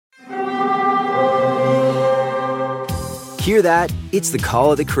Hear that? It's the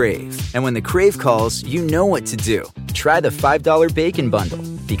call of the Crave. And when the Crave calls, you know what to do. Try the $5 Bacon Bundle,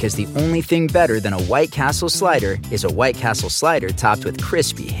 because the only thing better than a White Castle slider is a White Castle slider topped with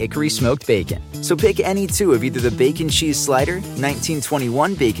crispy hickory smoked bacon. So pick any two of either the Bacon Cheese Slider,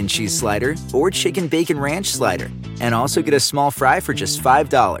 1921 Bacon Cheese Slider, or Chicken Bacon Ranch Slider. And also get a small fry for just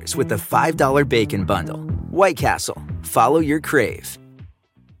 $5 with the $5 Bacon Bundle. White Castle. Follow your crave.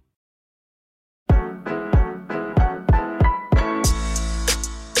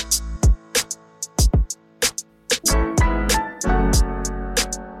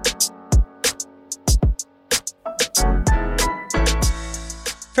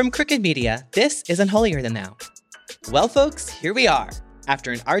 From Crooked Media, this is Unholier Than Thou. Well, folks, here we are.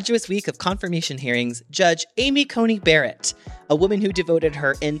 After an arduous week of confirmation hearings, Judge Amy Coney Barrett, a woman who devoted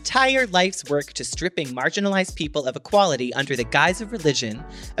her entire life's work to stripping marginalized people of equality under the guise of religion,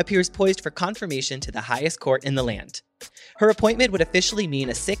 appears poised for confirmation to the highest court in the land. Her appointment would officially mean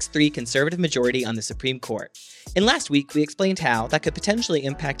a 6-3 conservative majority on the Supreme Court. And last week, we explained how that could potentially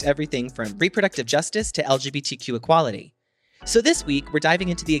impact everything from reproductive justice to LGBTQ equality. So this week, we're diving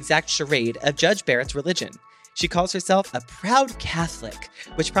into the exact charade of Judge Barrett's religion. She calls herself a proud Catholic,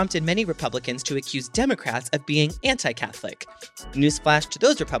 which prompted many Republicans to accuse Democrats of being anti-Catholic. Newsflash to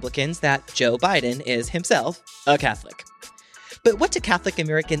those Republicans that Joe Biden is himself a Catholic. But what do Catholic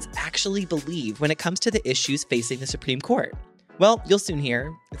Americans actually believe when it comes to the issues facing the Supreme Court? Well, you'll soon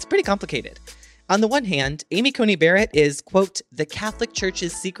hear. It's pretty complicated. On the one hand, Amy Coney Barrett is, quote, the Catholic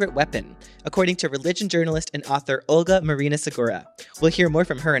Church's secret weapon, according to religion journalist and author Olga Marina Segura. We'll hear more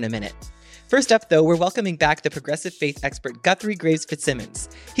from her in a minute. First up, though, we're welcoming back the progressive faith expert Guthrie Graves Fitzsimmons.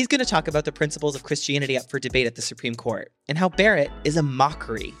 He's going to talk about the principles of Christianity up for debate at the Supreme Court, and how Barrett is a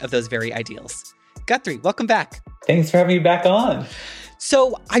mockery of those very ideals. Guthrie, welcome back. Thanks for having me back on.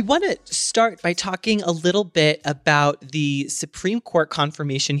 So I want to start by talking a little bit about the Supreme Court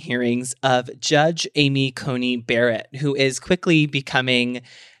confirmation hearings of Judge Amy Coney Barrett, who is quickly becoming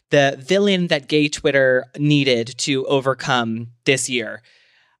the villain that gay Twitter needed to overcome this year.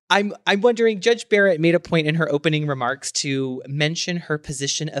 I'm wondering, Judge Barrett made a point in her opening remarks to mention her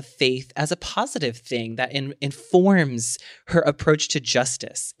position of faith as a positive thing that informs her approach to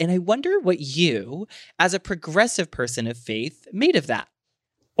justice. And I wonder what you, as a progressive person of faith, made of that.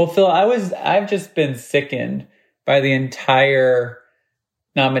 Well, Phil, I've just been sickened by the entire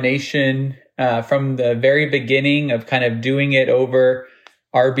nomination from the very beginning of kind of doing it over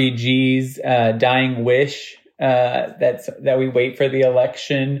RBG's dying wish that we wait for the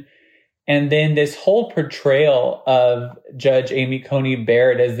election. And then this whole portrayal of Judge Amy Coney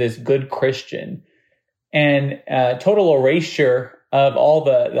Barrett as this good Christian and total erasure of all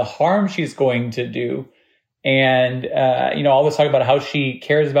the harm she's going to do. And, all this talk about how she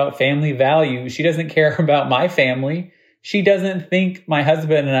cares about family values. She doesn't care about my family. She doesn't think my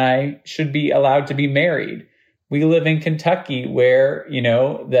husband and I should be allowed to be married. We live in Kentucky where,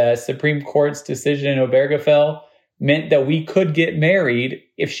 the Supreme Court's decision in Obergefell meant that we could get married.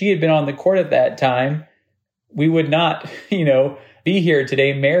 If she had been on the court at that time, we would not, be here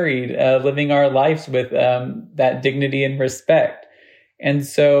today married, living our lives with that dignity and respect. And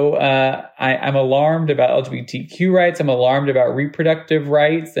so I'm alarmed about LGBTQ rights. I'm alarmed about reproductive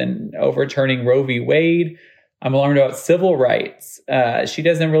rights and overturning Roe v. Wade. I'm alarmed about civil rights. She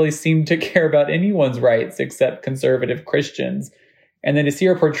doesn't really seem to care about anyone's rights except conservative Christians. And then to see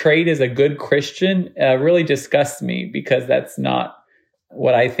her portrayed as a good Christian really disgusts me, because that's not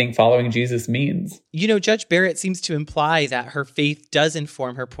what I think following Jesus means. Judge Barrett seems to imply that her faith does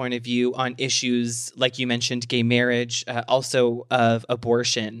inform her point of view on issues, like you mentioned, gay marriage, also of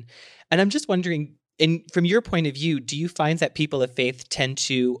abortion. And I'm just wondering, from your point of view, do you find that people of faith tend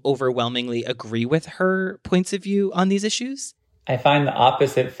to overwhelmingly agree with her points of view on these issues? I find the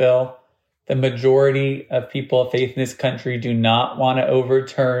opposite, Phil. The majority of people of faith in this country do not want to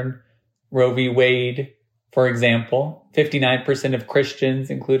overturn Roe v. Wade. For example, 59% of Christians,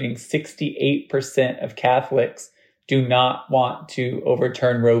 including 68% of Catholics, do not want to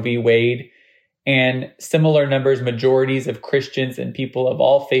overturn Roe v. Wade. And similar numbers, majorities of Christians and people of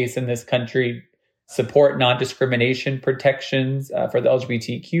all faiths in this country support non-discrimination protections for the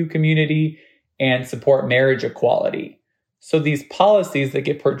LGBTQ community and support marriage equality. So these policies that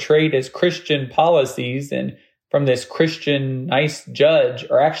get portrayed as Christian policies and from this Christian nice judge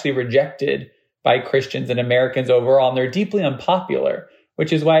are actually rejected by Christians and Americans overall, and they're deeply unpopular,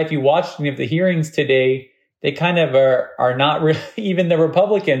 which is why if you watch any of the hearings today, they kind of are not really, even the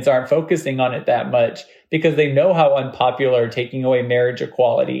Republicans aren't focusing on it that much, because they know how unpopular taking away marriage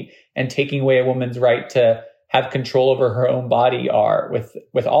equality and taking away a woman's right to have control over her own body are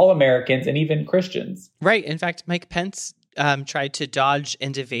with all Americans and even Christians. Right. In fact, Mike Pence tried to dodge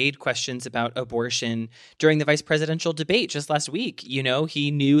and evade questions about abortion during the vice presidential debate just last week. You know,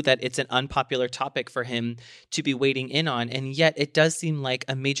 he knew that it's an unpopular topic for him to be wading in on. And yet it does seem like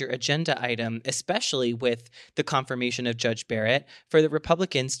a major agenda item, especially with the confirmation of Judge Barrett, for the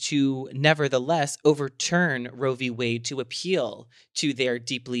Republicans to nevertheless overturn Roe v. Wade to appeal to their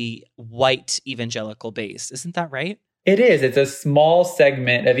deeply white evangelical base. Isn't that right? It is. It's a small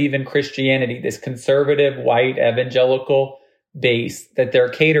segment of even Christianity, this conservative, white, evangelical base that they're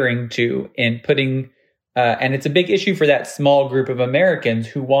catering to and putting, and it's a big issue for that small group of Americans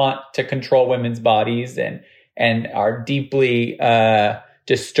who want to control women's bodies and are deeply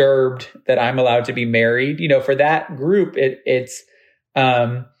disturbed that I'm allowed to be married. You know, for that group, it's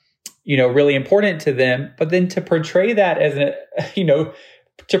really important to them. But then to portray that as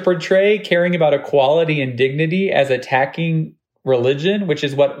to portray caring about equality and dignity as attacking religion, which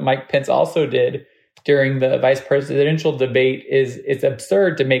is what Mike Pence also did during the vice presidential debate, it's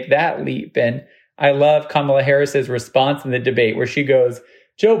absurd to make that leap. And I love Kamala Harris's response in the debate where she goes,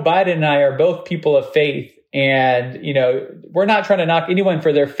 Joe Biden and I are both people of faith, and, we're not trying to knock anyone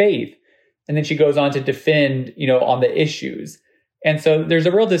for their faith. And then she goes on to defend, on the issues. And so there's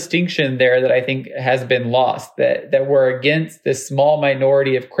a real distinction there that I think has been lost, that we're against this small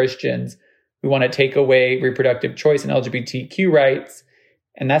minority of Christians who want to take away reproductive choice and LGBTQ rights.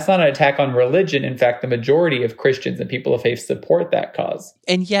 And that's not an attack on religion. In fact, the majority of Christians and people of faith support that cause.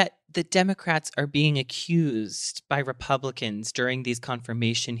 And yet the Democrats are being accused by Republicans during these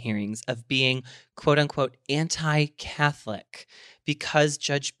confirmation hearings of being, quote unquote, anti-Catholic because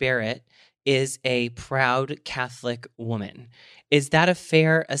Judge Barrett is a proud Catholic woman. Is that a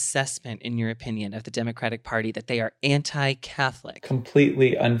fair assessment, in your opinion, of the Democratic Party, that they are anti-Catholic?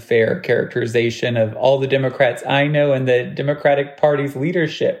 Completely unfair characterization of all the Democrats I know and the Democratic Party's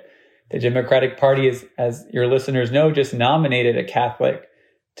leadership. The Democratic Party is, as your listeners know, just nominated a Catholic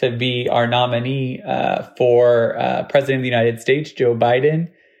to be our nominee for President of the United States, Joe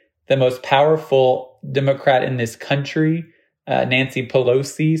Biden. The most powerful Democrat in this country, Nancy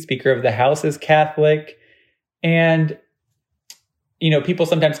Pelosi, Speaker of the House, is Catholic. And, people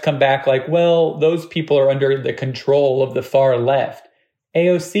sometimes come back like, well, those people are under the control of the far left.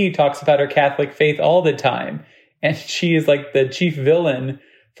 AOC talks about her Catholic faith all the time, and she is like the chief villain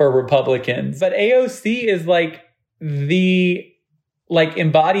for Republicans. But AOC is like the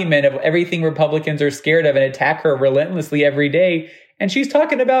embodiment of everything Republicans are scared of and attack her relentlessly every day. And she's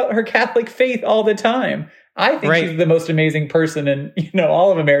talking about her Catholic faith all the time. I think she's the most amazing person in,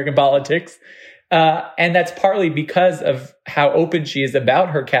 all of American politics. And that's partly because of how open she is about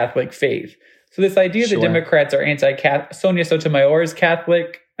her Catholic faith. So this idea that Democrats are anti-Catholic, Sonia Sotomayor is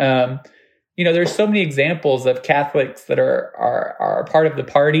Catholic. There's so many examples of Catholics that are part of the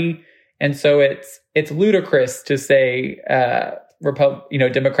party. And so it's ludicrous to say,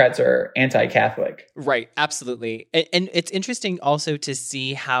 Democrats are anti-Catholic. Right. Absolutely. And it's interesting also to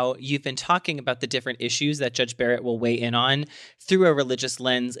see how you've been talking about the different issues that Judge Barrett will weigh in on through a religious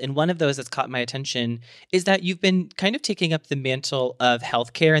lens. And one of those that's caught my attention is that you've been kind of taking up the mantle of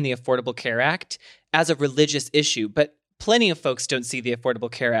healthcare and the Affordable Care Act as a religious issue. But plenty of folks don't see the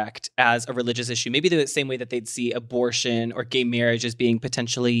Affordable Care Act as a religious issue. Maybe the same way that they'd see abortion or gay marriage as being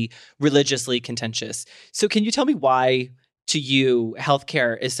potentially religiously contentious. So can you tell me why, to you,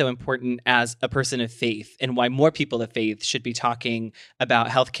 healthcare is so important as a person of faith, and why more people of faith should be talking about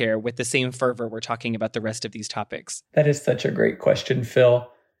healthcare with the same fervor we're talking about the rest of these topics? That is such a great question,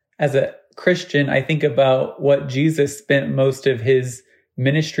 Phil. As a Christian, I think about what Jesus spent most of his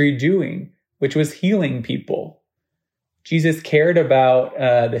ministry doing, which was healing people. Jesus cared about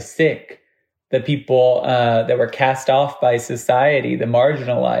the sick, the people that were cast off by society, the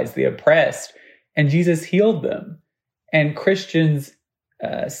marginalized, the oppressed, and Jesus healed them. And Christians,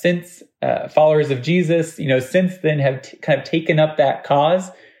 since followers of Jesus, since then have kind of taken up that cause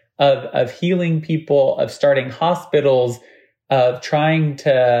of healing people, of starting hospitals, of trying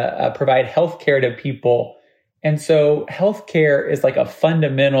to provide healthcare to people. And so healthcare is like a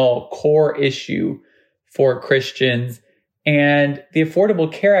fundamental core issue for Christians. And the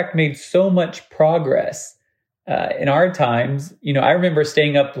Affordable Care Act made so much progress in our times. I remember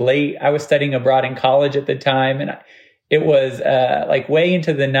staying up late. I was studying abroad in college at the time, and it was way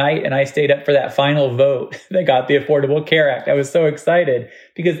into the night, and I stayed up for that final vote that got the Affordable Care Act. I was so excited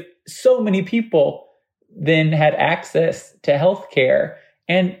because so many people then had access to health care,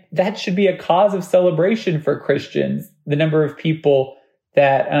 and that should be a cause of celebration for Christians. The number of people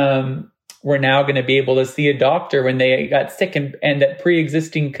that were now going to be able to see a doctor when they got sick, and that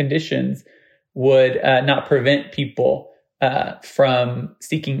pre-existing conditions would not prevent people from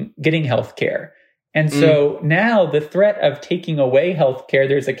getting health care. And so now the threat of taking away healthcare,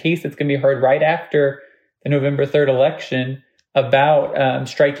 there's a case that's going to be heard right after the November 3rd election about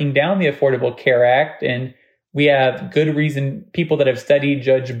striking down the Affordable Care Act. And we have good reason, people that have studied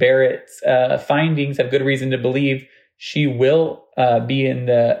Judge Barrett's findings have good reason to believe she will be in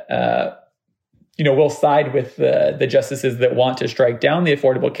the, will side with the justices that want to strike down the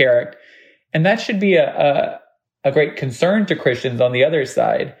Affordable Care Act. And that should be a great concern to Christians on the other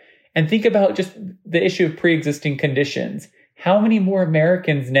side. And think about just the issue of pre-existing conditions. How many more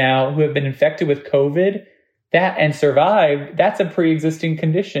Americans now who have been infected with COVID and survived, that's a pre-existing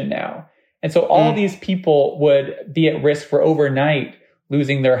condition now. And so all these people would be at risk for overnight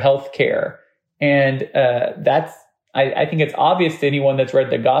losing their health care. And I think it's obvious to anyone that's read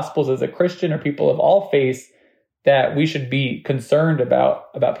the Gospels as a Christian or people of all faiths that we should be concerned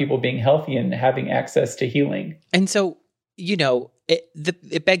about people being healthy and having access to healing. And so,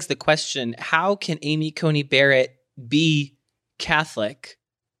 it begs the question, how can Amy Coney Barrett be Catholic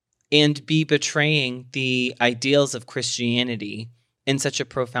and be betraying the ideals of Christianity in such a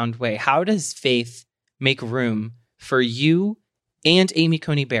profound way? How does faith make room for you and Amy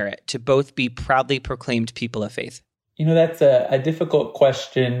Coney Barrett to both be proudly proclaimed people of faith? That's a difficult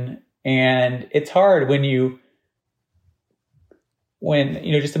question. And it's hard when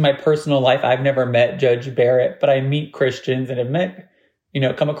just in my personal life, I've never met Judge Barrett, but I meet Christians and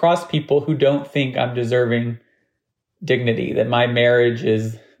have come across people who don't think I'm deserving dignity, that my marriage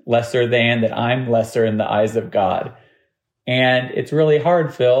is lesser than, that I'm lesser in the eyes of God. And it's really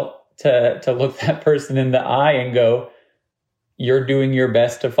hard, Phil, to look that person in the eye and go, you're doing your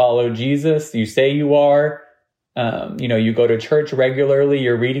best to follow Jesus. You say you are. You go to church regularly.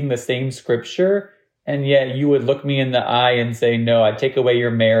 You're reading the same scripture. And yet you would look me in the eye and say, no, I take away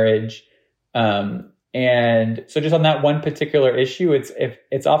your marriage. And so just on that one particular issue,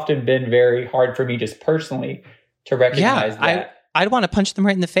 it's often been very hard for me just personally to recognize that. I'd want to punch them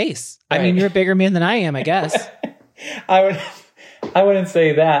right in the face. Right. I mean, you're a bigger man than I am, I guess. I wouldn't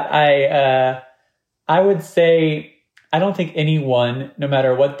say that. I would say I don't think anyone, no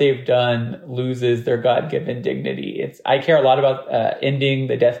matter what they've done, loses their God-given dignity. I care a lot about ending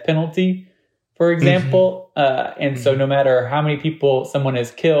the death penalty, for example. And so no matter how many people someone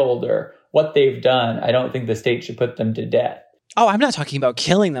has killed or what they've done, I don't think the state should put them to death. Oh, I'm not talking about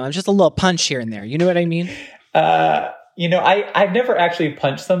killing them. I'm just a little punch here and there. You know what I mean? I've never actually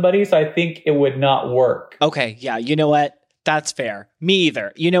punched somebody, so I think it would not work. Okay, yeah, you know what? That's fair. Me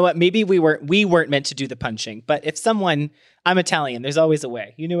either. You know what? Maybe we weren't meant to do the punching, but if I'm Italian, there's always a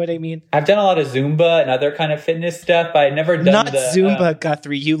way. You know what I mean? I've done a lot of Zumba and other kind of fitness stuff, but I've never done Not Zumba,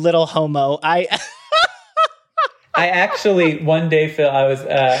 Guthrie, you little homo. I actually, one day, Phil, I was,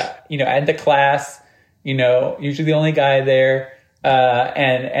 at the class, usually the only guy there,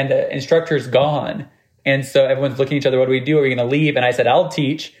 and the instructor's gone. And so everyone's looking at each other. What do we do? Are we going to leave? And I said, I'll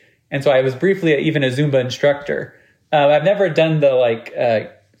teach. And so I was briefly even a Zumba instructor. I've never done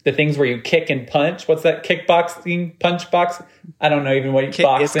the things where you kick and punch. What's that? Kickboxing, punch box? I don't know even what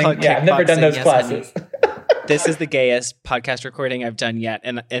boxing. Yeah, I've never done those classes. This is the gayest podcast recording I've done yet.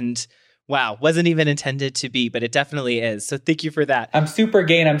 And wow, wasn't even intended to be, but it definitely is. So thank you for that. I'm super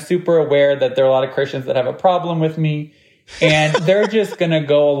gay and I'm super aware that there are a lot of Christians that have a problem with me. And they're just going to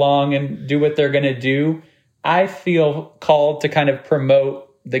go along and do what they're going to do. I feel called to kind of promote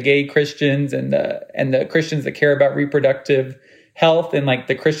the gay Christians and the Christians that care about reproductive health and like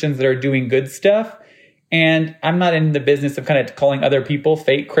the Christians that are doing good stuff. And I'm not in the business of kind of calling other people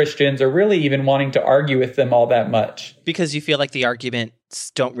fake Christians or really even wanting to argue with them all that much. Because you feel like the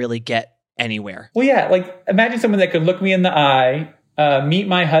arguments don't really get anywhere. Well, yeah, like imagine someone that could look me in the eye, meet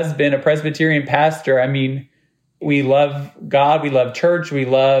my husband, a Presbyterian pastor. I mean, we love God, we love church,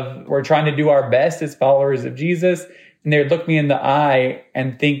 we're trying to do our best as followers of Jesus. And they would look me in the eye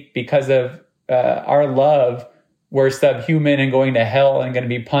and think because of our love, we're subhuman and going to hell and going to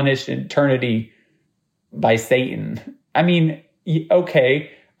be punished in eternity by Satan. I mean,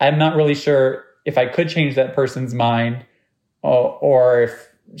 okay, I'm not really sure if I could change that person's mind or if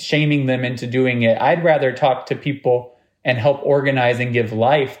shaming them into doing it. I'd rather talk to people and help organize and give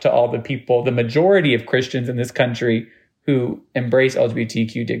life to all the people, the majority of Christians in this country who embrace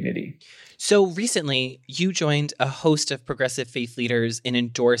LGBTQ dignity. So recently, you joined a host of progressive faith leaders in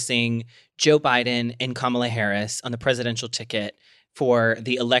endorsing Joe Biden and Kamala Harris on the presidential ticket for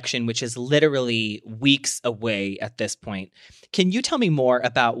the election, which is literally weeks away at this point. Can you tell me more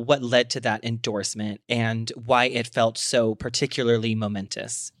about what led to that endorsement and why it felt so particularly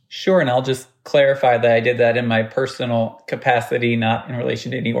momentous? Sure, and I'll just clarify that I did that in my personal capacity, not in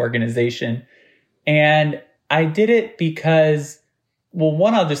relation to any organization. And I did it because Well,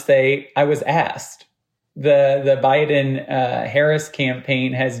 one, I'll just say I was asked. The Biden Harris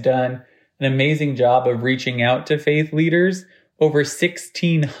campaign has done an amazing job of reaching out to faith leaders. Over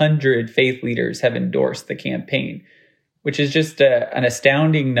 1,600 faith leaders have endorsed the campaign, which is just an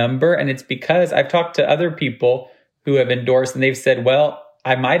astounding number. And it's because I've talked to other people who have endorsed and they've said, well,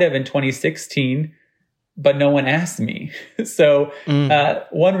 I might have in 2016, but no one asked me. So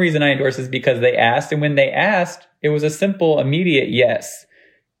one reason I endorse is because they asked. And when they asked, it was a simple, immediate yes.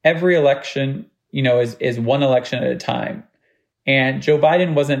 Every election, is one election at a time. And Joe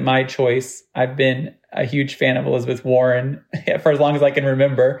Biden wasn't my choice. I've been a huge fan of Elizabeth Warren for as long as I can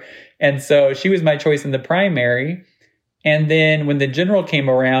remember. And so she was my choice in the primary. And then when the general came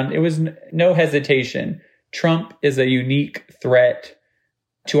around, it was no hesitation. Trump is a unique threat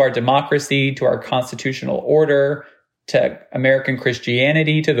to our democracy, to our constitutional order, to American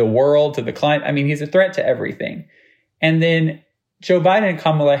Christianity, to the world, to the climate. I mean, he's a threat to everything. And then Joe Biden and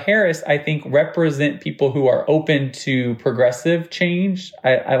Kamala Harris, I think, represent people who are open to progressive change.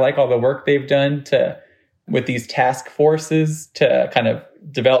 I like all the work they've done with these task forces to kind of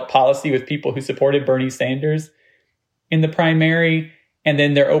develop policy with people who supported Bernie Sanders in the primary. And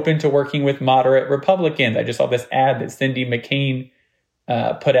then they're open to working with moderate Republicans. I just saw this ad that Cindy McCain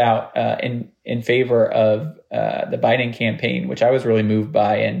put out in favor of the Biden campaign, which I was really moved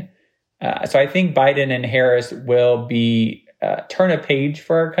by. And so I think Biden and Harris will be turn a page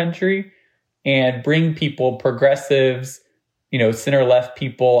for our country and bring people, progressives, center-left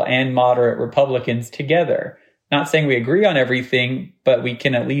people and moderate Republicans together. Not saying we agree on everything, but we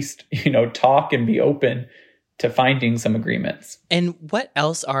can at least, talk and be open to finding some agreements. And what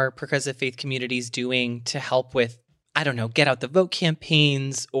else are progressive faith communities doing to help with, get out the vote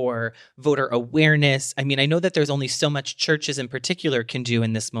campaigns or voter awareness? I mean, I know that there's only so much churches in particular can do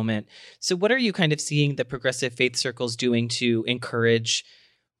in this moment. So what are you kind of seeing the progressive faith circles doing to encourage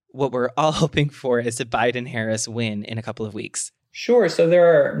what we're all hoping for is a Biden-Harris win in a couple of weeks? Sure. So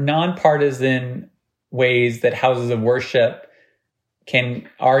there are nonpartisan ways that houses of worship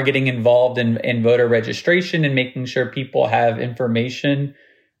are getting involved in voter registration and making sure people have information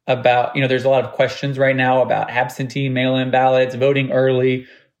about, there's a lot of questions right now about absentee mail-in ballots, voting early,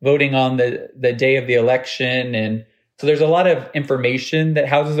 voting on the day of the election. And so there's a lot of information that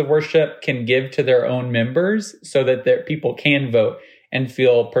houses of worship can give to their own members so that their people can vote and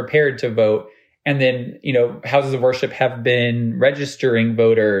feel prepared to vote. And then, houses of worship have been registering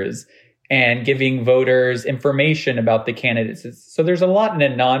voters and giving voters information about the candidates. So there's a lot in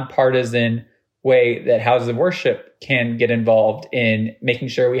a nonpartisan way that houses of worship can get involved in making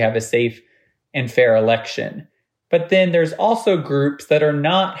sure we have a safe and fair election. But then there's also groups that are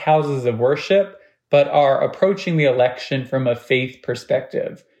not houses of worship, but are approaching the election from a faith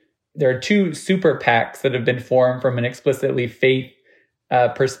perspective. There are two super PACs that have been formed from an explicitly faith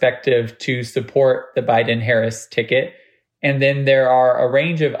perspective to support the Biden-Harris ticket. And then there are a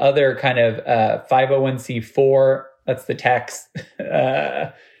range of other kind of 501c4, that's the tax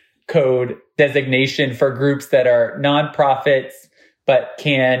code designation for groups that are nonprofits, but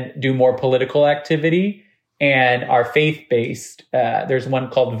can do more political activity and are faith-based. There's one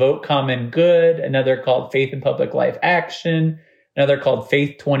called Vote Common Good, another called Faith and Public Life Action, another called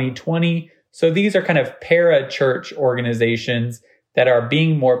Faith 2020. So these are kind of para-church organizations that are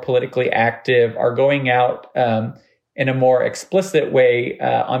being more politically active, are going out in a more explicit way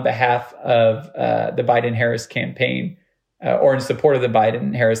on behalf of the Biden-Harris campaign or in support of the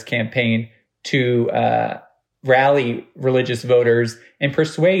Biden-Harris campaign to rally religious voters and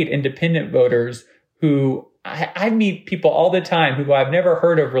persuade independent voters who I meet people all the time who I've never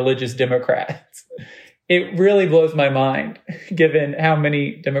heard of religious Democrats. It really blows my mind, given how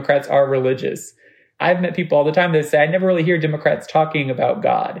many Democrats are religious. I've met people all the time that say, I never really hear Democrats talking about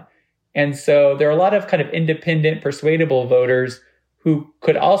God. And so there are a lot of kind of independent, persuadable voters who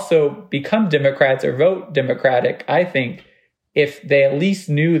could also become Democrats or vote Democratic, I think, if they at least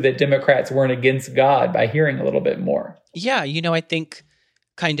knew that Democrats weren't against God by hearing a little bit more. Yeah, I think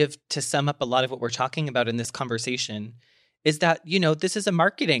kind of to sum up a lot of what we're talking about in this conversation is that, this is a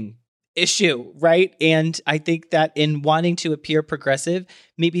marketing issue, right? And I think that in wanting to appear progressive,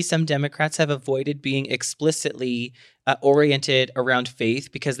 maybe some Democrats have avoided being explicitly oriented around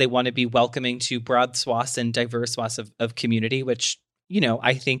faith because they want to be welcoming to broad swaths and diverse swaths of community, which,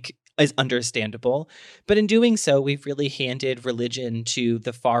 I think is understandable. But in doing so, we've really handed religion to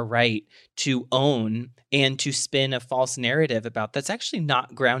the far right to own and to spin a false narrative about that's actually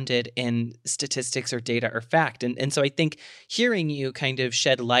not grounded in statistics or data or fact. And so I think hearing you kind of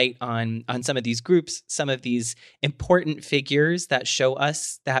shed light on some of these groups, some of these important figures that show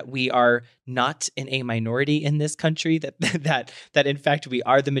us that we are not in a minority in this country, that in fact we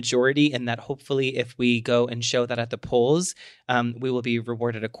are the majority, and that hopefully if we go and show that at the polls, we will be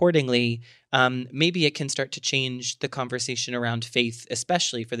rewarded accordingly. Maybe it can start to change the conversation around faith,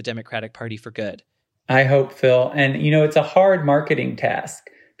 especially for the Democratic Party, for good. I hope, Phil. And, it's a hard marketing task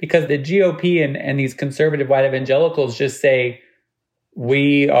because the GOP and these conservative white evangelicals just say,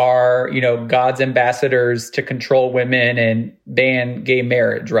 we are, God's ambassadors to control women and ban gay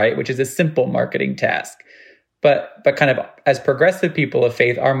marriage, right? Which is a simple marketing task. But kind of as progressive people of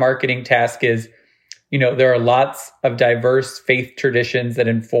faith, our marketing task is, there are lots of diverse faith traditions that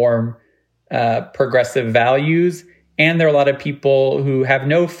inform progressive values. And there are a lot of people who have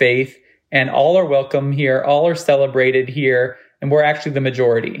no faith, and all are welcome here, all are celebrated here, and we're actually the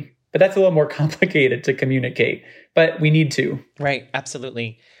majority. But that's a little more complicated to communicate, but we need to. Right,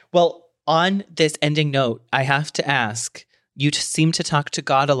 absolutely. Well, on this ending note, I have to ask, you seem to talk to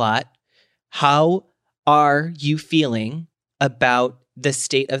God a lot. How are you feeling about the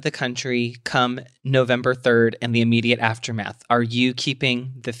state of the country come November 3rd and the immediate aftermath? Are you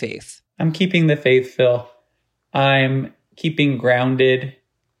keeping the faith? I'm keeping the faith, Phil. I'm keeping grounded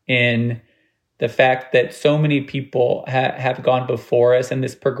in the fact that so many people have gone before us in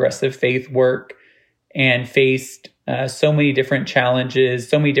this progressive faith work and faced so many different challenges,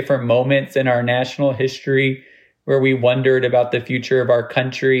 so many different moments in our national history where we wondered about the future of our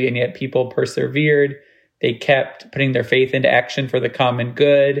country, and yet people persevered. They kept putting their faith into action for the common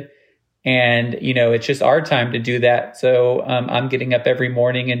good. And, it's just our time to do that. So I'm getting up every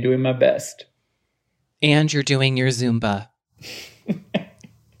morning and doing my best. And you're doing your Zumba.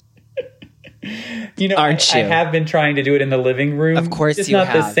 Aren't you? I have been trying to do it in the living room. Of course it's you have.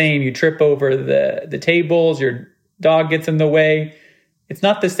 It's not the same. You trip over the tables, your dog gets in the way. It's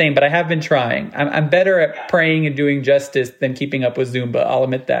not the same, but I have been trying. I'm better at praying and doing justice than keeping up with Zumba. I'll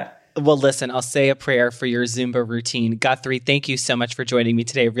admit that. Well, listen, I'll say a prayer for your Zumba routine. Guthrie, thank you so much for joining me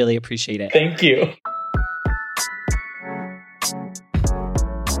today. I really appreciate it. Thank you.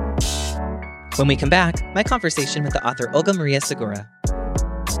 When we come back, my conversation with the author Olga Maria Segura.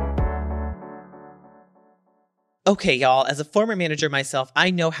 Okay, y'all, as a former manager myself, I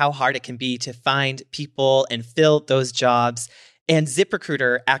know how hard it can be to find people and fill those jobs. And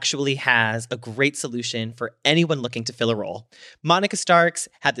ZipRecruiter actually has a great solution for anyone looking to fill a role. Monica Starks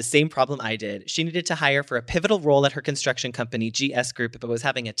had the same problem I did. She needed to hire for a pivotal role at her construction company, GS Group, but was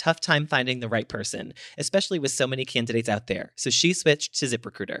having a tough time finding the right person, especially with so many candidates out there. So she switched to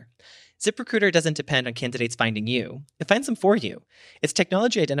ZipRecruiter. ZipRecruiter doesn't depend on candidates finding you. It finds them for you. Its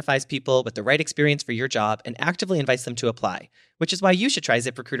technology identifies people with the right experience for your job and actively invites them to apply, which is why you should try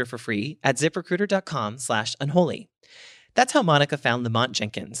ZipRecruiter for free at ZipRecruiter.com/unholy. That's how Monica found Lamont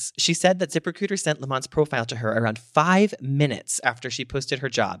Jenkins. She said that ZipRecruiter sent Lamont's profile to her around 5 minutes after she posted her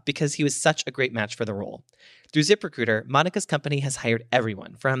job because he was such a great match for the role. Through ZipRecruiter, Monica's company has hired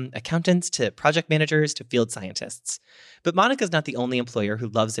everyone from accountants to project managers to field scientists. But Monica's not the only employer who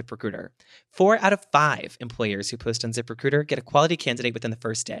loves ZipRecruiter. 4 out of 5 employers who post on ZipRecruiter get a quality candidate within the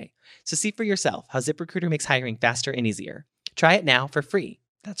first day. So see for yourself how ZipRecruiter makes hiring faster and easier. Try it now for free.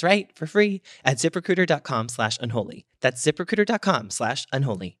 That's right, for free at ZipRecruiter.com/unholy. That's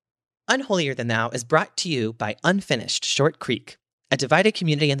ZipRecruiter.com/unholy. Unholier Than Thou is brought to you by Unfinished Short Creek, a divided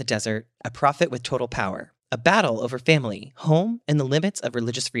community in the desert, a prophet with total power, a battle over family, home, and the limits of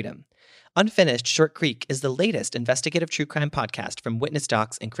religious freedom. Unfinished Short Creek is the latest investigative true crime podcast from Witness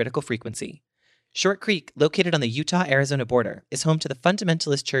Docs and Critical Frequency. Short Creek, located on the Utah-Arizona border, is home to the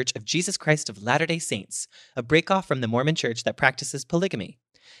Fundamentalist Church of Jesus Christ of Latter-day Saints, a breakoff from the Mormon Church that practices polygamy.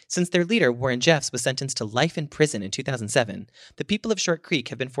 Since their leader, Warren Jeffs, was sentenced to life in prison in 2007, the people of Short Creek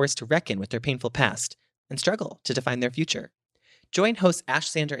have been forced to reckon with their painful past and struggle to define their future. Join hosts Ash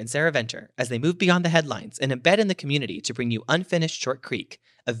Sander and Sarah Venter as they move beyond the headlines and embed in the community to bring you Unfinished Short Creek,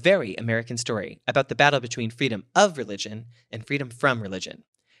 a very American story about the battle between freedom of religion and freedom from religion.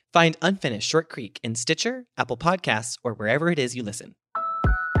 Find Unfinished Short Creek in Stitcher, Apple Podcasts, or wherever it is you listen.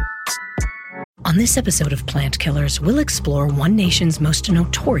 On this episode of Plant Killers, we'll explore one nation's most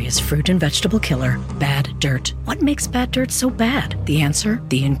notorious fruit and vegetable killer, bad dirt. What makes bad dirt so bad? The answer?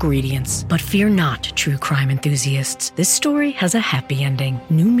 The ingredients. But fear not, true crime enthusiasts. This story has a happy ending.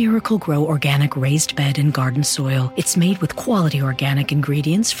 New Miracle-Gro organic raised bed and garden soil. It's made with quality organic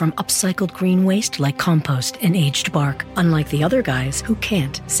ingredients from upcycled green waste like compost and aged bark. Unlike the other guys who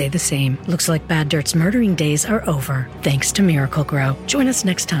can't say the same. Looks like bad dirt's murdering days are over, thanks to Miracle-Gro. Join us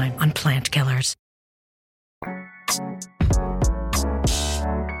next time on Plant Killers.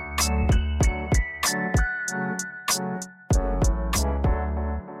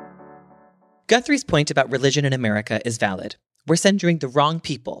 Guthrie's point about religion in America is valid. We're centering the wrong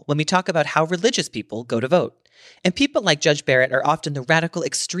people when we talk about how religious people go to vote. And people like Judge Barrett are often the radical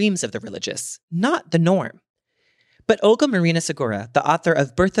extremes of the religious, not the norm. But Olga Marina Segura, the author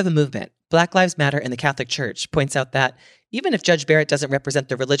of Birth of a Movement, Black Lives Matter in the Catholic Church, points out that even if Judge Barrett doesn't represent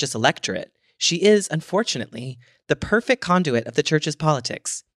the religious electorate, she is, unfortunately, the perfect conduit of the church's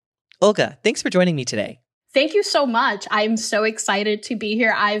politics. Olga, thanks for joining me today. Thank you so much. I'm so excited to be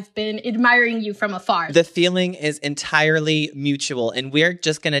here. I've been admiring you from afar. The feeling is entirely mutual, and we're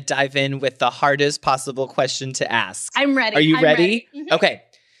just going to dive in with the hardest possible question to ask. I'm ready. Are you ready? Mm-hmm. Okay.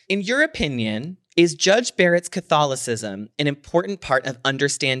 In your opinion, is Judge Barrett's Catholicism an important part of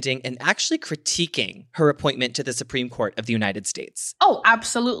understanding and actually critiquing her appointment to the Supreme Court of the United States? Oh,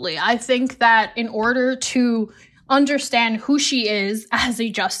 absolutely. I think that in order to understand who she is as a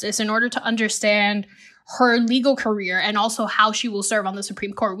justice, in order to understand her legal career and also how she will serve on the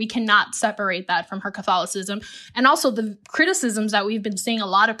Supreme Court, we cannot separate that from her Catholicism. And also the criticisms that we've been seeing a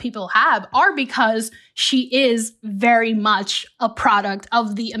lot of people have are because she is very much a product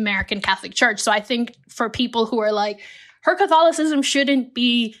of the American Catholic Church. So I think for people who are like, her Catholicism shouldn't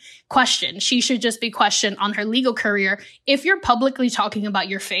be questioned. She should just be questioned on her legal career. If you're publicly talking about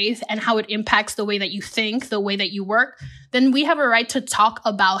your faith and how it impacts the way that you think, the way that you work, then we have a right to talk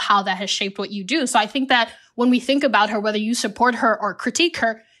about how that has shaped what you do. So I think that when we think about her, whether you support her or critique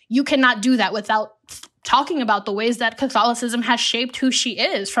her, you cannot do that without talking about the ways that Catholicism has shaped who she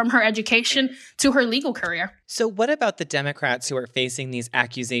is, from her education to her legal career. So what about the Democrats who are facing these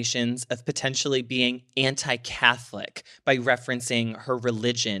accusations of potentially being anti-Catholic by referencing her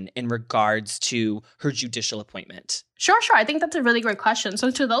religion in regards to her judicial appointment? Sure. I think that's a really great question.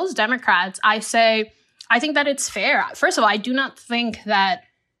 So to those Democrats, I think that it's fair. First of all, I do not think that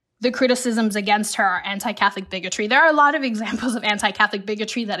the criticisms against her are anti-Catholic bigotry. There are a lot of examples of anti-Catholic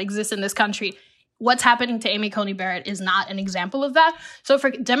bigotry that exist in this country. What's happening to Amy Coney Barrett is not an example of that. So for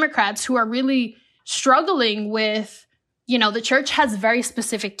Democrats who are really struggling with, the church has very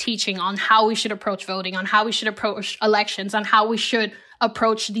specific teaching on how we should approach voting, on how we should approach elections, on how we should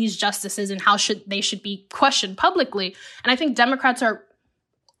approach these justices and how they should be questioned publicly. And I think Democrats are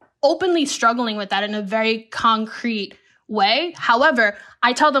openly struggling with that in a very concrete way. However,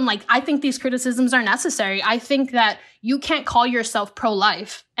 I tell them, I think these criticisms are necessary. I think that you can't call yourself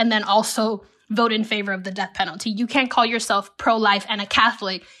pro-life and then also vote in favor of the death penalty. You can't call yourself pro-life and a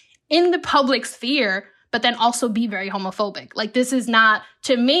Catholic in the public sphere, but then also be very homophobic. This is not,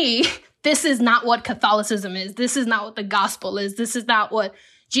 to me, this is not what Catholicism is. This is not what the gospel is. This is not what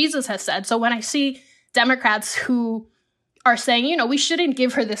Jesus has said. So when I see Democrats who are saying, we shouldn't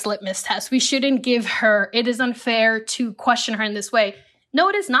give her this litmus test. We shouldn't give her, it is unfair to question her in this way. No,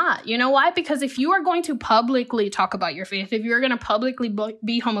 it is not. You know why? Because if you are going to publicly talk about your faith, if you're going to publicly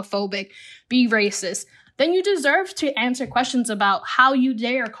be homophobic, be racist, then you deserve to answer questions about how you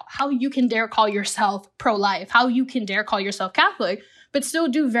can dare call yourself pro-life, how you can dare call yourself Catholic, but still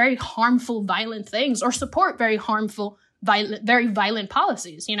do very harmful, violent things or support very harmful, very violent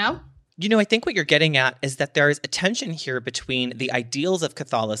policies, I think what you're getting at is that there is a tension here between the ideals of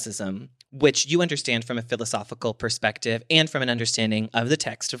Catholicism, which you understand from a philosophical perspective and from an understanding of the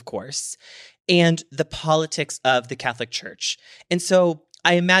text, of course, and the politics of the Catholic Church. And so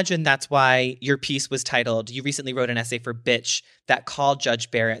I imagine that's why your piece was titled, you recently wrote an essay for Bitch that called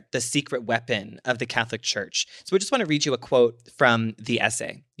Judge Barrett the secret weapon of the Catholic Church. So I just want to read you a quote from the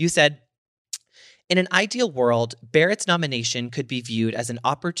essay. You said, "In an ideal world, Barrett's nomination could be viewed as an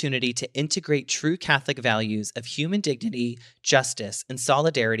opportunity to integrate true Catholic values of human dignity, justice, and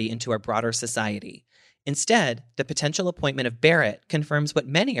solidarity into our broader society. Instead, the potential appointment of Barrett confirms what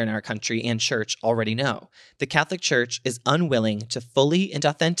many in our country and church already know. The Catholic Church is unwilling to fully and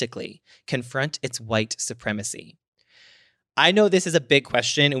authentically confront its white supremacy." I know this is a big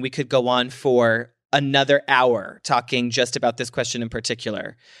question, and we could go on for another hour talking just about this question in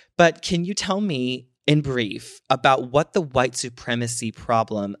particular. But can you tell me in brief, about what the white supremacy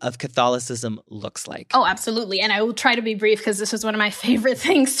problem of Catholicism looks like? Oh, absolutely. And I will try to be brief because this is one of my favorite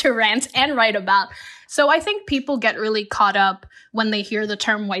things to rant and write about. So I think people get really caught up when they hear the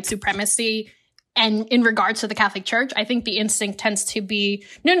term white supremacy. And in regards to the Catholic Church, I think the instinct tends to be,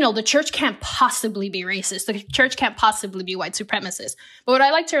 no, the church can't possibly be racist. The church can't possibly be white supremacist. But what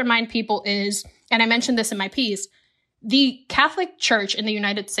I like to remind people is, and I mentioned this in my piece, the Catholic Church in the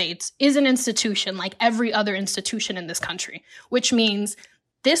United States is an institution like every other institution in this country, which means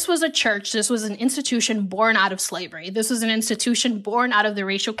this was a church, this was an institution born out of slavery. This was an institution born out of the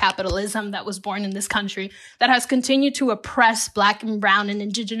racial capitalism that was born in this country that has continued to oppress Black and Brown and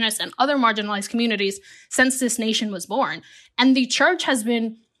Indigenous and other marginalized communities since this nation was born. And the church has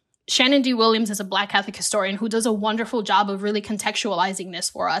been, Shannon D. Williams is a Black Catholic historian who does a wonderful job of really contextualizing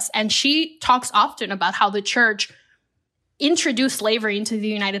this for us. And she talks often about how the church introduced slavery into the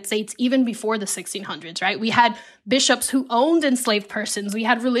United States even before the 1600s, right? We had bishops who owned enslaved persons. We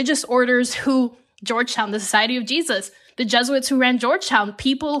had religious orders who, Georgetown, the Society of Jesus, the Jesuits who ran Georgetown,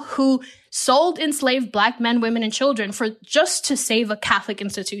 people who sold enslaved Black men, women, and children for just to save a Catholic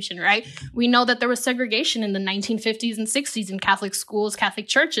institution, right? We know that there was segregation in the 1950s and 60s in Catholic schools, Catholic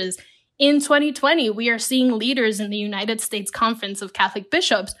churches. In 2020, we are seeing leaders in the United States Conference of Catholic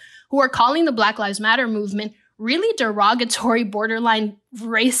Bishops who are calling the Black Lives Matter movement really derogatory, borderline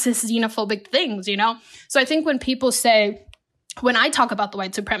racist, xenophobic things, you know? So I think when people say, when I talk about the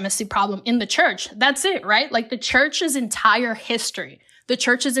white supremacy problem in the church, that's it, right? Like the church's entire history, the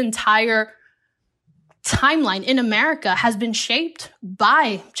church's entire timeline in America has been shaped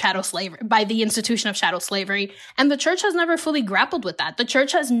by chattel slavery, by the institution of chattel slavery. And the church has never fully grappled with that. The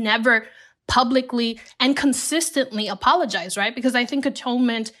church has never publicly and consistently apologized, right? Because I think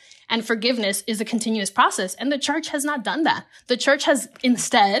atonement and forgiveness is a continuous process. And the church has not done that. The church has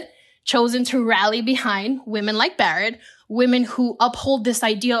instead chosen to rally behind women like Barrett, women who uphold this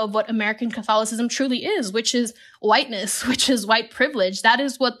idea of what American Catholicism truly is, which is whiteness, which is white privilege. That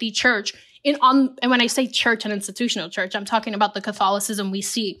is what the church, and when I say church and institutional church, I'm talking about the Catholicism we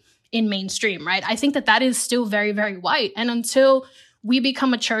see in mainstream, right? I think that that is still very, very white. And until we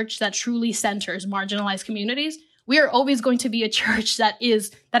become a church that truly centers marginalized communities, we are always going to be a church that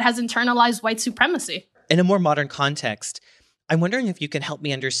has internalized white supremacy. In a more modern context, I'm wondering if you can help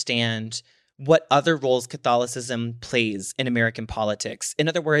me understand what other roles Catholicism plays in American politics. In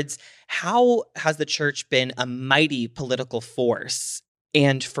other words, how has the church been a mighty political force,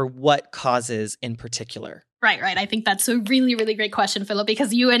 and for what causes in particular? Right. I think that's a really, really great question, Philip,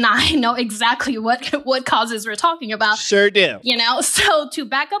 because you and I know exactly what causes we're talking about. Sure do. You know, so to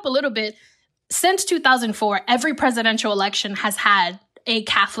back up a little bit, since 2004, every presidential election has had a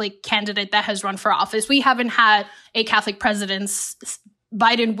Catholic candidate that has run for office. We haven't had a Catholic president.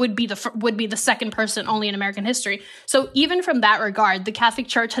 Biden would be the second person only in American history. So even from that regard, the Catholic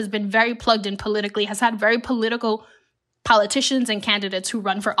Church has been very plugged in politically, has had very political politicians and candidates who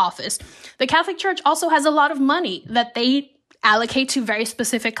run for office. The Catholic Church also has a lot of money that they allocate to very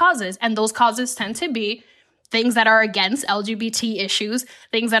specific causes. And those causes tend to be things that are against LGBT issues,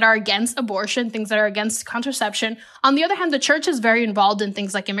 things that are against abortion, things that are against contraception. On the other hand, the church is very involved in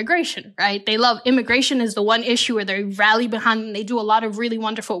things like immigration, right? They love immigration is the one issue where they rally behind and they do a lot of really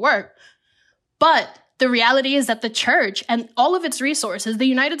wonderful work. But the reality is that the church and all of its resources, the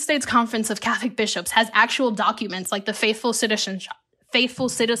United States Conference of Catholic Bishops has actual documents like the Faithful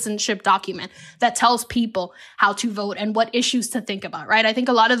Citizenship document that tells people how to vote and what issues to think about, right? I think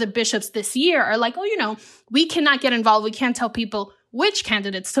a lot of the bishops this year are like, we cannot get involved. We can't tell people which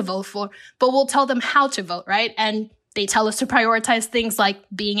candidates to vote for, but we'll tell them how to vote, right? And they tell us to prioritize things like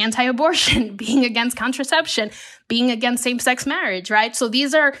being anti-abortion, being against contraception, being against same-sex marriage, right? So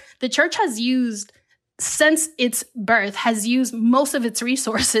the church has used, since its birth, has used most of its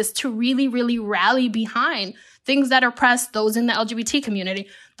resources to really, really rally behind things that oppress those in the LGBT community,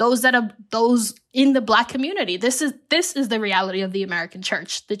 those in the Black community. This is the reality of the American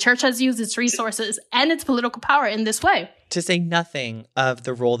church. The church has used its resources and its political power in this way. To say nothing of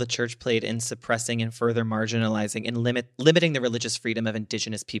the role the church played in suppressing and further marginalizing and limiting the religious freedom of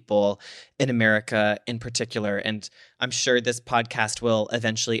Indigenous people in America in particular. And I'm sure this podcast will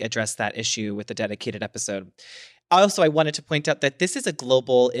eventually address that issue with a dedicated episode. Also, I wanted to point out that this is a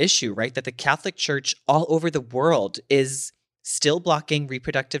global issue, right? That the Catholic Church all over the world is still blocking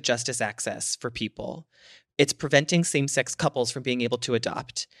reproductive justice access for people, It's preventing same-sex couples from being able to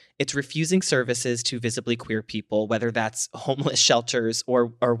adopt. It's refusing services to visibly queer people, whether that's homeless shelters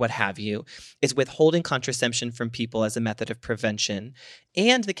or what have you. It's withholding contraception from people as a method of prevention.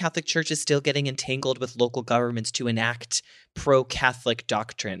 And the Catholic Church is still getting entangled with local governments to enact pro-Catholic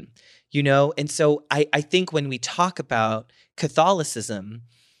doctrine. And so I think when we talk about Catholicism,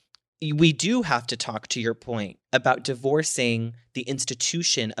 we do have to talk, to your point, about divorcing the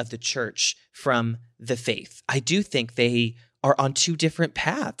institution of the church from the faith. I do think they are on two different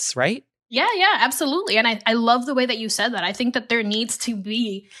paths, right? Yeah, absolutely. And I love the way that you said that. I think that there needs to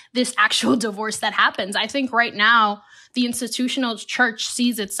be this actual divorce that happens. I think right now, the institutional church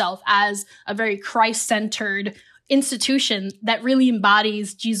sees itself as a very Christ-centered institution that really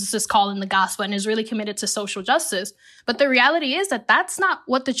embodies Jesus's call in the gospel and is really committed to social justice. But the reality is that that's not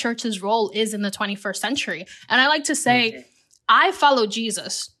what the church's role is in the 21st century. And I like to say, I follow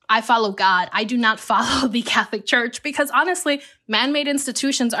Jesus. I follow God. I do not follow the Catholic Church because honestly, man-made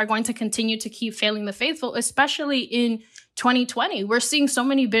institutions are going to continue to keep failing the faithful, especially in 2020. We're seeing so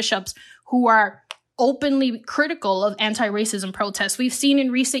many bishops who are openly critical of anti-racism protests. We've seen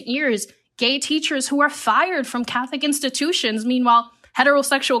in recent years gay teachers who are fired from Catholic institutions. Meanwhile,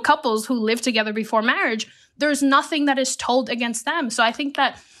 heterosexual couples who live together before marriage, there's nothing that is told against them. So I think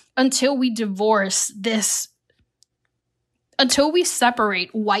that until we divorce this, until we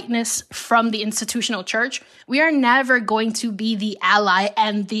separate whiteness from the institutional church, we are never going to be the ally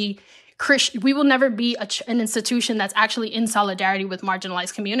and the Christian. We will never be an institution that's actually in solidarity with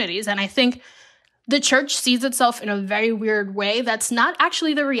marginalized communities. And I think the church sees itself in a very weird way that's not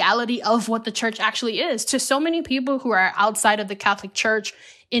actually the reality of what the church actually is. To so many people who are outside of the Catholic Church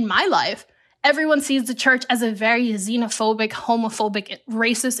in my life, everyone sees the church as a very xenophobic, homophobic,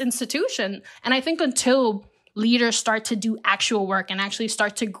 racist institution. And I think until leaders start to do actual work and actually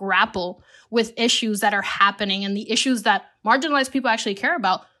start to grapple with issues that are happening and the issues that marginalized people actually care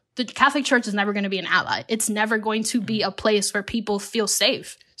about, the Catholic Church is never going to be an ally. It's never going to be a place where people feel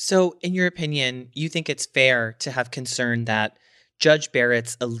safe. So in your opinion, you think it's fair to have concern that Judge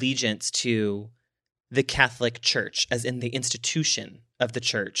Barrett's allegiance to the Catholic Church, as in the institution of the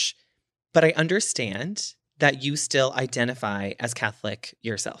church, but I understand that you still identify as Catholic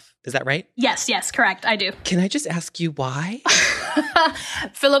yourself. Is that right? Yes, correct. I do. Can I just ask you why?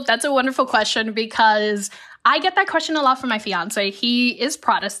 Philip, that's a wonderful question because I get that question a lot from my fiance. He is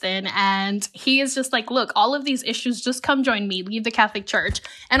Protestant and he is just like, look, all of these issues, just come join me, leave the Catholic Church.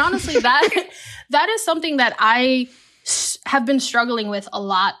 And honestly, that is something that I have been struggling with a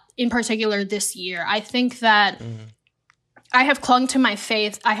lot, in particular this year. I think that I have clung to my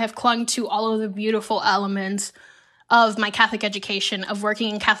faith. I have clung to all of the beautiful elements of my Catholic education, of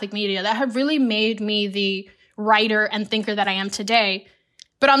working in Catholic media that have really made me the writer and thinker that I am today.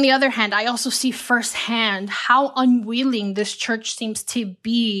 But on the other hand, I also see firsthand how unwilling this church seems to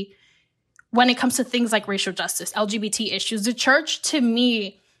be when it comes to things like racial justice, LGBT issues. The church, to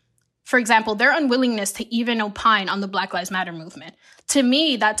me, for example, their unwillingness to even opine on the Black Lives Matter movement. To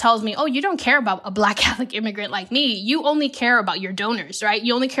me, that tells me, oh, you don't care about a Black Catholic immigrant like me. You only care about your donors, right?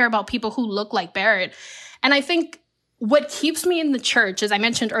 You only care about people who look like Barrett. And I think what keeps me in the church, as I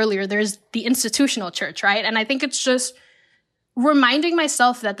mentioned earlier, there's the institutional church, right? And I think it's just reminding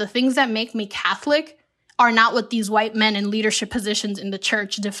myself that the things that make me Catholic are not what these white men in leadership positions in the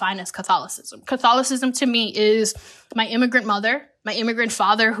church define as Catholicism. Catholicism to me is my immigrant mother, my immigrant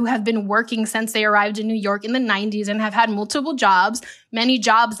father, who have been working since they arrived in New York in the 90s and have had multiple jobs, many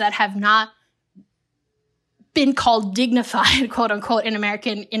jobs that have not been called dignified, quote unquote, in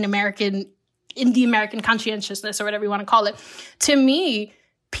the American conscientiousness or whatever you want to call it. To me,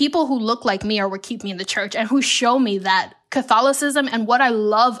 people who look like me are what keep me in the church and who show me that Catholicism and what I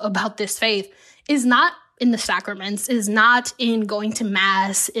love about this faith is not in the sacraments, is not in going to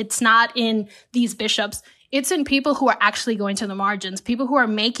mass. It's not in these bishops. It's in people who are actually going to the margins, people who are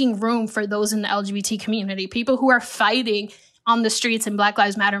making room for those in the LGBT community, people who are fighting on the streets in Black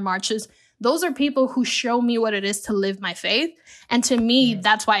Lives Matter marches. Those are people who show me what it is to live my faith. And to me,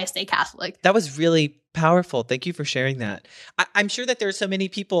 that's why I stay Catholic. That was really powerful. Thank you for sharing that. I'm sure that there's so many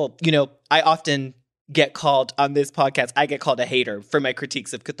people, I often get called on this podcast, I get called a hater for my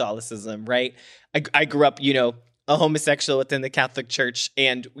critiques of Catholicism, right? I grew up, a homosexual within the Catholic Church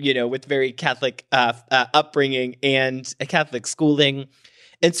and, with very Catholic upbringing and a Catholic schooling.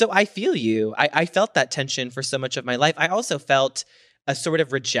 And so I feel you. I felt that tension for so much of my life. I also felt a sort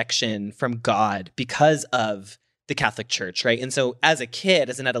of rejection from God because of the Catholic Church, right? And so as a kid,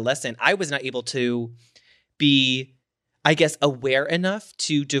 as an adolescent, I was not able to be, I guess, aware enough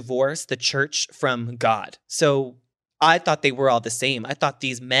to divorce the church from God. So I thought they were all the same. I thought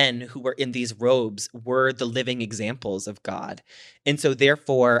these men who were in these robes were the living examples of God. And so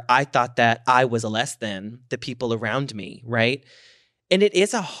therefore, I thought that I was less than the people around me, right? And it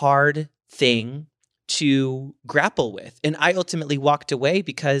is a hard thing to grapple with. And I ultimately walked away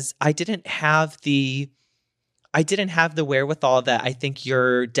because I didn't have the wherewithal that I think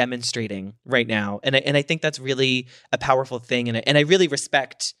you're demonstrating right now. And I think that's really a powerful thing. And I really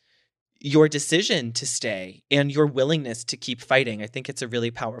respect your decision to stay and your willingness to keep fighting. I think it's a really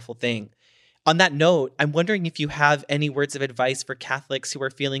powerful thing. On that note, I'm wondering if you have any words of advice for Catholics who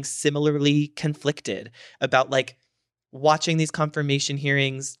are feeling similarly conflicted about like watching these confirmation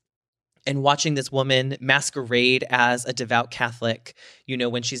hearings and watching this woman masquerade as a devout Catholic, you know,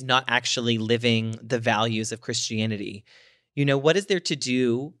 when she's not actually living the values of Christianity. You know, what is there to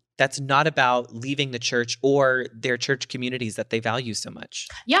do that's not about leaving the church or their church communities that they value so much?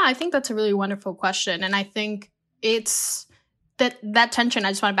 Yeah, I think that's a really wonderful question. And I think it's that tension, I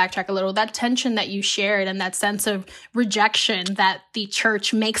just want to backtrack a little, that tension that you shared and that sense of rejection that the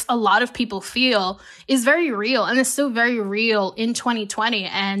church makes a lot of people feel is very real, and it's still very real in 2020.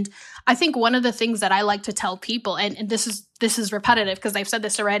 And I think one of the things that I like to tell people, and this is repetitive because I've said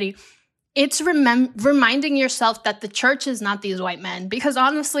this already, it's reminding yourself that the church is not these white men. Because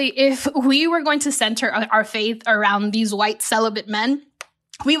honestly, if we were going to center our faith around these white celibate men,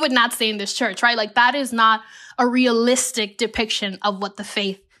 we would not stay in this church, right? Like that is not a realistic depiction of what the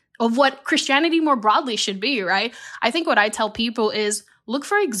faith, of what Christianity more broadly should be, right? I think what I tell people is look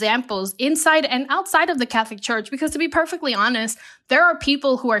for examples inside and outside of the Catholic Church, because to be perfectly honest, there are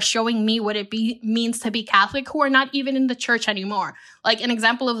people who are showing me what it means to be Catholic who are not even in the church anymore. Like an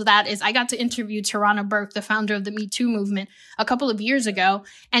example of that is I got to interview Tarana Burke, the founder of the Me Too movement, a couple of years ago,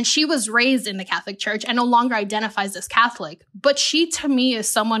 and she was raised in the Catholic Church and no longer identifies as Catholic. But she, to me, is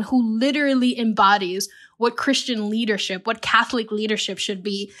someone who literally embodies what Christian leadership, what Catholic leadership should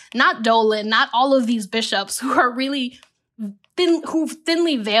be. Not Dolan, not all of these bishops who are really who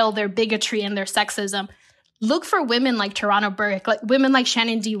thinly veil their bigotry and their sexism. Look for women like Tarana Burke, like women like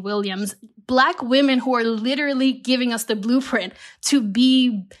Shannon D. Williams, Black women who are literally giving us the blueprint to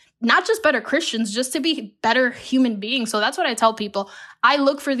be not just better Christians, just to be better human beings. So that's what I tell people. I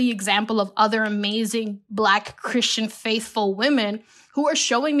look for the example of other amazing Black Christian faithful women who are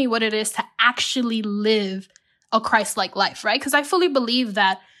showing me what it is to actually live a Christ-like life, right? Because I fully believe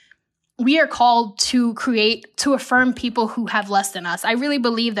that we are called to affirm people who have less than us. I really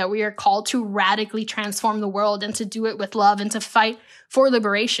believe that we are called to radically transform the world and to do it with love and to fight for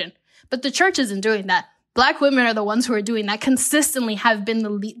liberation. But the church isn't doing that. Black women are the ones who are doing that, consistently have been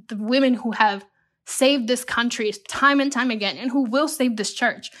the women who have saved this country time and time again and who will save this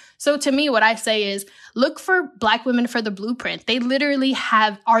church. So to me, what I say is look for Black women for the blueprint. They literally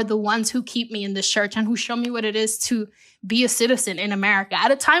are the ones who keep me in this church and who show me what it is to be a citizen in America.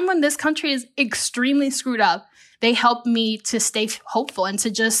 At a time when this country is extremely screwed up, they help me to stay hopeful and to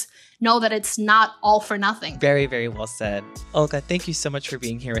just know that it's not all for nothing. Very, very well said. Olga, thank you so much for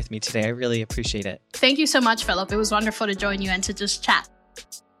being here with me today. I really appreciate it. Thank you so much, Philip. It was wonderful to join you and to just chat.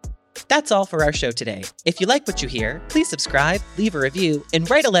 That's all for our show today. If you like what you hear, please subscribe, leave a review, and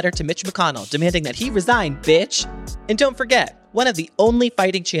write a letter to Mitch McConnell demanding that he resign, bitch. And don't forget, one of the only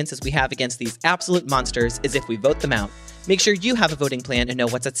fighting chances we have against these absolute monsters is if we vote them out. Make sure you have a voting plan and know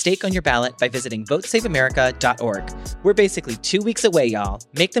what's at stake on your ballot by visiting votesaveamerica.org. We're basically 2 weeks away, y'all.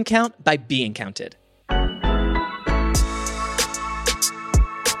 Make them count by being counted.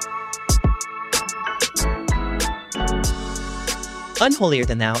 Unholier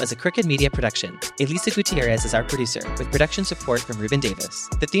Than Thou is a Crooked Media production. Elisa Gutierrez is our producer, with production support from Ruben Davis.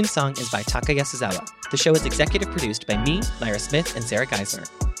 The theme song is by Taka Yasuzawa. The show is executive produced by me, Lyra Smith, and Sarah Geisler.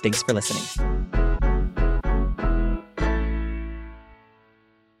 Thanks for listening.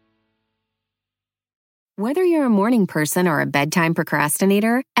 Whether you're a morning person or a bedtime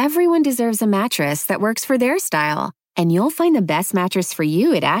procrastinator, everyone deserves a mattress that works for their style. And you'll find the best mattress for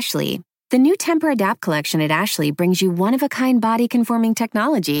you at Ashley. The new Tempur-Adapt collection at Ashley brings you one-of-a-kind body-conforming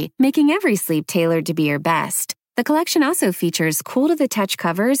technology, making every sleep tailored to be your best. The collection also features cool-to-the-touch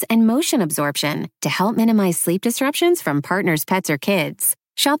covers and motion absorption to help minimize sleep disruptions from partners, pets, or kids.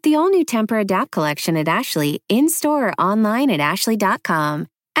 Shop the all-new Tempur-Adapt collection at Ashley, in-store or online at ashley.com.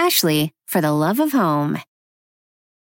 Ashley, for the love of home.